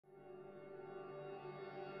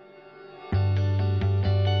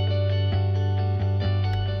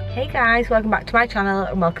Hey guys, welcome back to my channel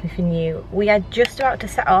and welcome if you're new. We are just about to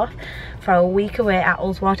set off for a week away at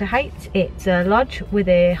ULLSWATER HEIGHTS. It's a lodge with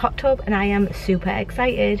a hot tub and I am super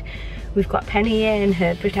excited. We've got Penny here in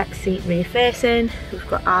her Beatrix seat rear facing. We've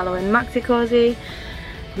got Arlo in maxi cozy.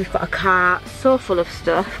 We've got a car so full of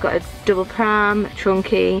stuff. We've got a double pram, a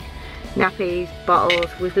trunky, nappies,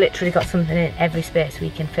 bottles. We've literally got something in every space we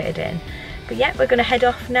can fit it in. But yeah, we're going to head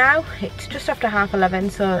off now. It's just after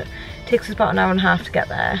 11:30, so it takes us about an hour and a half to get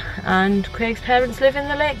there. And Craig's parents live in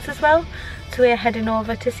the lakes as well, so we're heading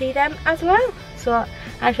over to see them as well. So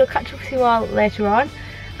I shall catch up with you all later on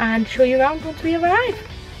and show you around once we arrive.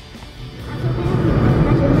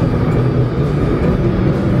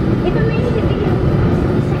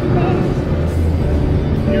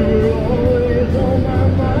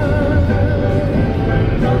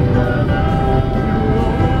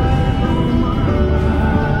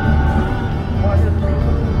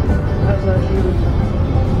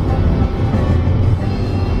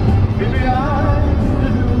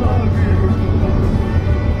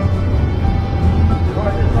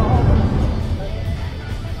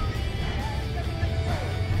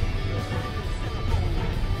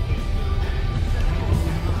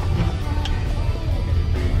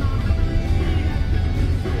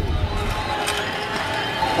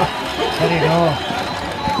 There you go.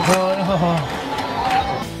 Oh,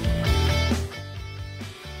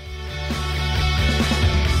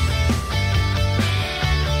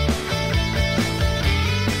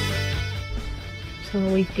 So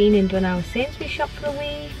we've been and done our Sainsbury's shop for the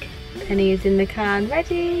week. Penny is in the car and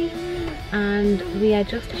ready, and we are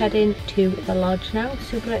just heading to the lodge now.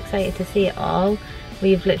 Super excited to see it all.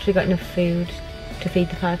 We've literally got enough food to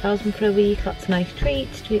feed the 5,000 for a week. Lots of nice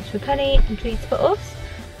treats for Penny and treats for us.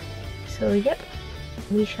 So yep,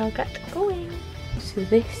 we shall get going. So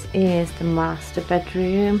this is the master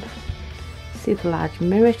bedroom. Super large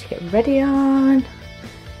mirror to get ready on.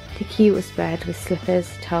 The cutest bed with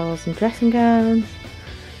slippers, towels and dressing gowns.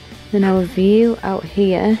 Then our view out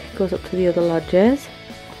here goes up to the other lodges.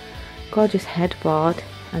 Gorgeous headboard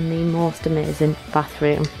and the most amazing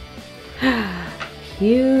bathroom.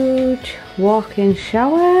 Huge walk-in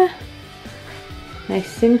shower. Nice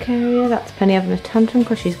sink area. That's Penny having a tantrum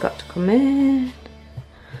because she's got to come in.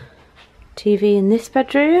 TV in this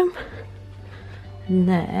bedroom. And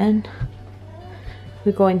then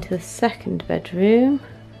we go into the second bedroom,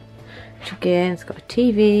 which again has got a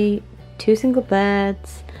TV, 2 single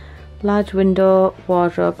beds, large window,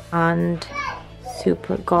 wardrobe and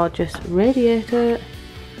super gorgeous radiator.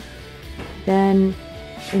 Then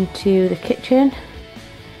into the kitchen.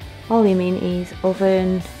 All the amenities: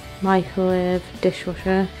 oven, microwave,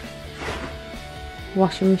 dishwasher,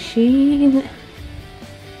 washing machine,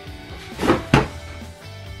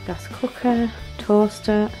 gas cooker,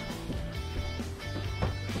 toaster.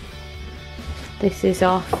 This is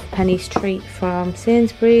off Penny's treat from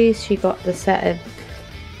Sainsbury's. She got the set of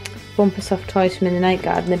bumper soft toys from In the Night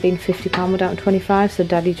Garden. They've been £50 without 25, so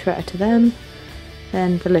Daddy treated to them.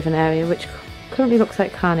 Then the living area, which currently looks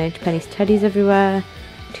like carnage. Penny's teddies everywhere.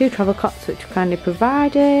 2 travel cots which were kindly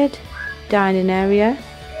provided. Dining area.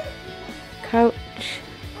 Couch.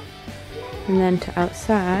 And then to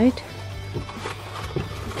outside.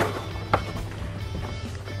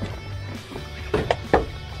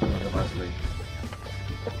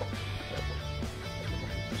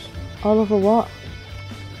 All over what?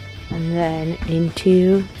 And then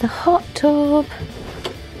into the hot tub,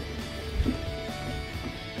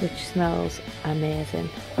 which smells amazing.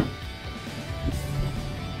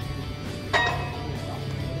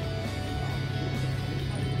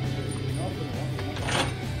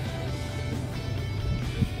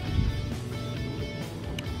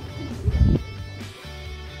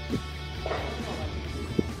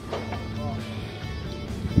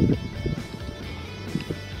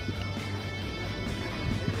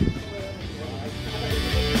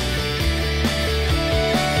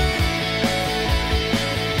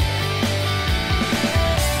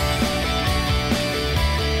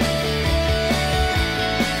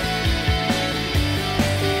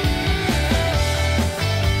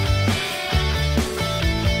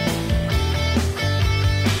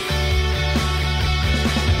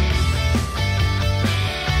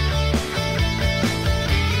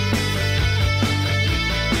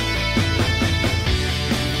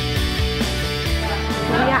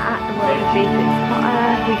 Beatrix,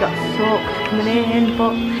 we got soaked coming in,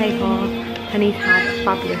 but hey ho, Penny's had a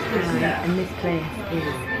fabulous time, and this place is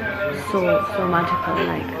so magical.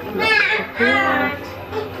 Like, look, the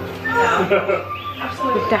pool,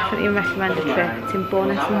 would definitely recommend a trip. It's in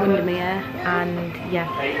Bournemouth and Windermere, and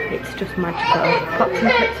yeah, it's just magical. Got some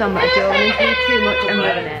clips on, but I don't want to do too much and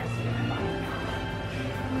ruin it.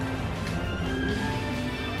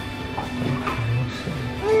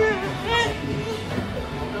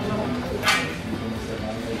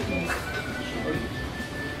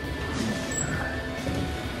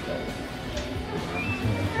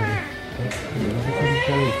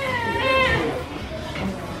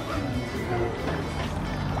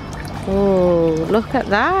 Oh, look at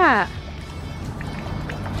that!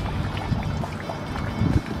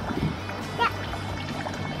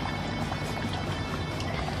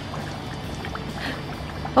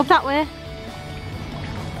 Up that way.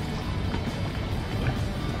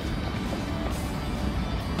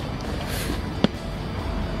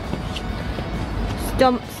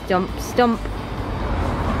 Stump, stump, stump.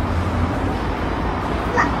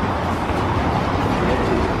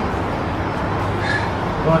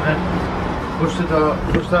 Go on then. Push the door.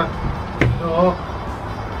 Push that. No.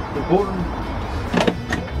 The button.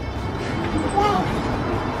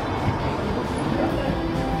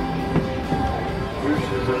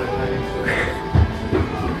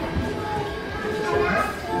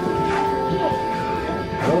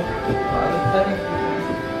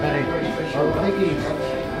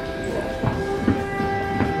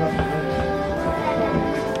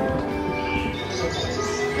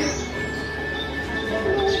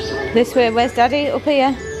 This way, where's Daddy? Up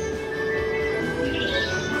here.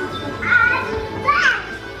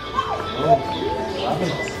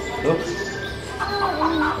 Look.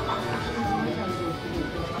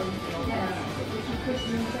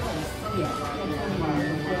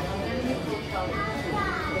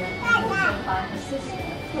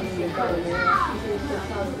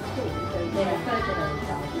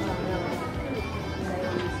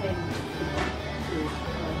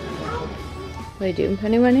 What are you doing,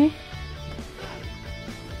 Penny Winnie?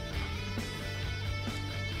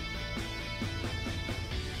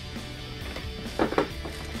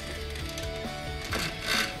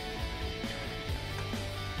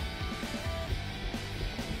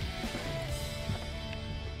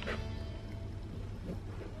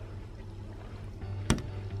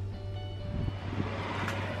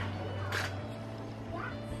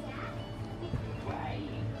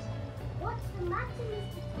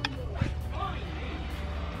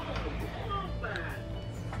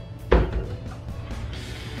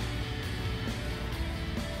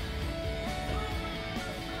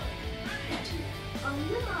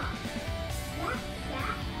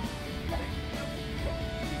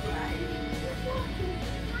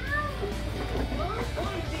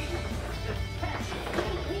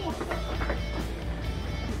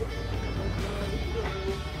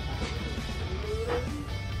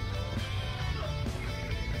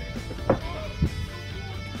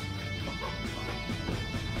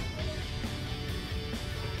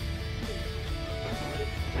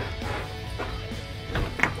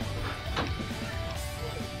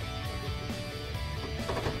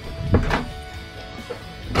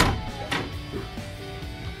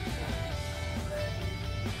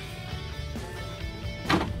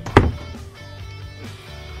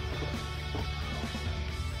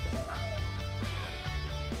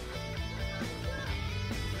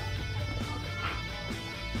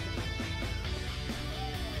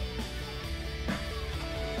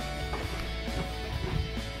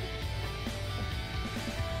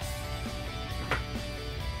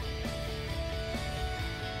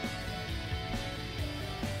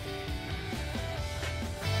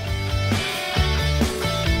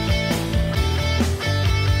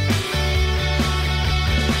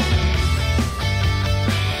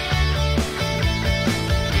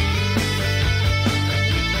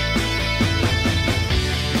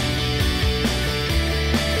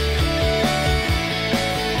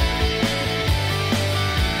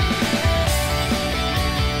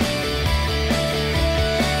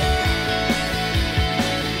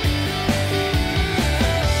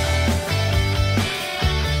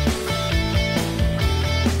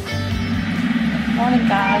 Morning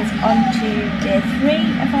guys, on to day 3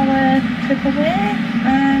 of our trip away,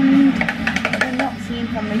 and we're not seeing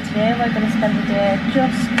family today. We're going to spend the day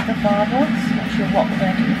just the 4 of us. Not sure what we're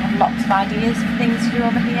going to do. We have lots of ideas for things to do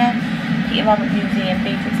over here. Peter Robert Museum,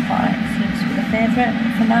 Beatrix Park seems to be the favourite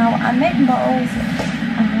for now, and making bottles,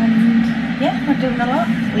 and yeah, we're doing a lot.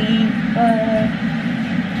 We were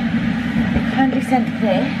kindly sent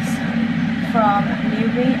this from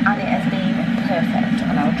Newbury, and it has been perfect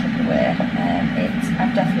on our trip away.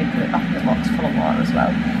 I've definitely put it back in the box full of water as well,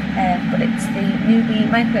 but it's the Newbury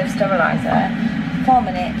microwave steriliser, 4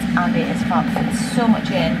 minutes and it is fab. It's so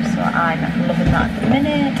much in, so I'm loving that at the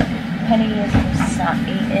minute. Penny is just sat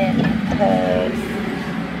eating her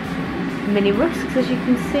mini rusks. As you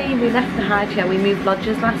can see, we left the high chair. We moved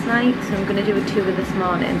lodges last night, so I'm going to do a tour this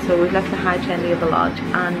morning. So we've left the high chair in the other lodge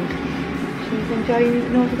and she's enjoying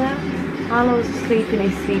eating over there. Arlo's asleep in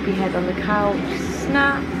his sleepy head on the couch,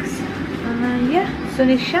 snacks, and yeah, sun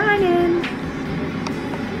is shining.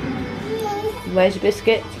 Where's your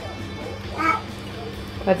biscuit?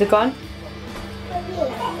 Where's it gone?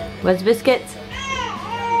 Where's the biscuit?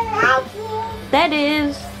 There it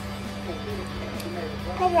is.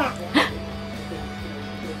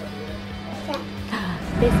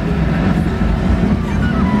 Biscuit.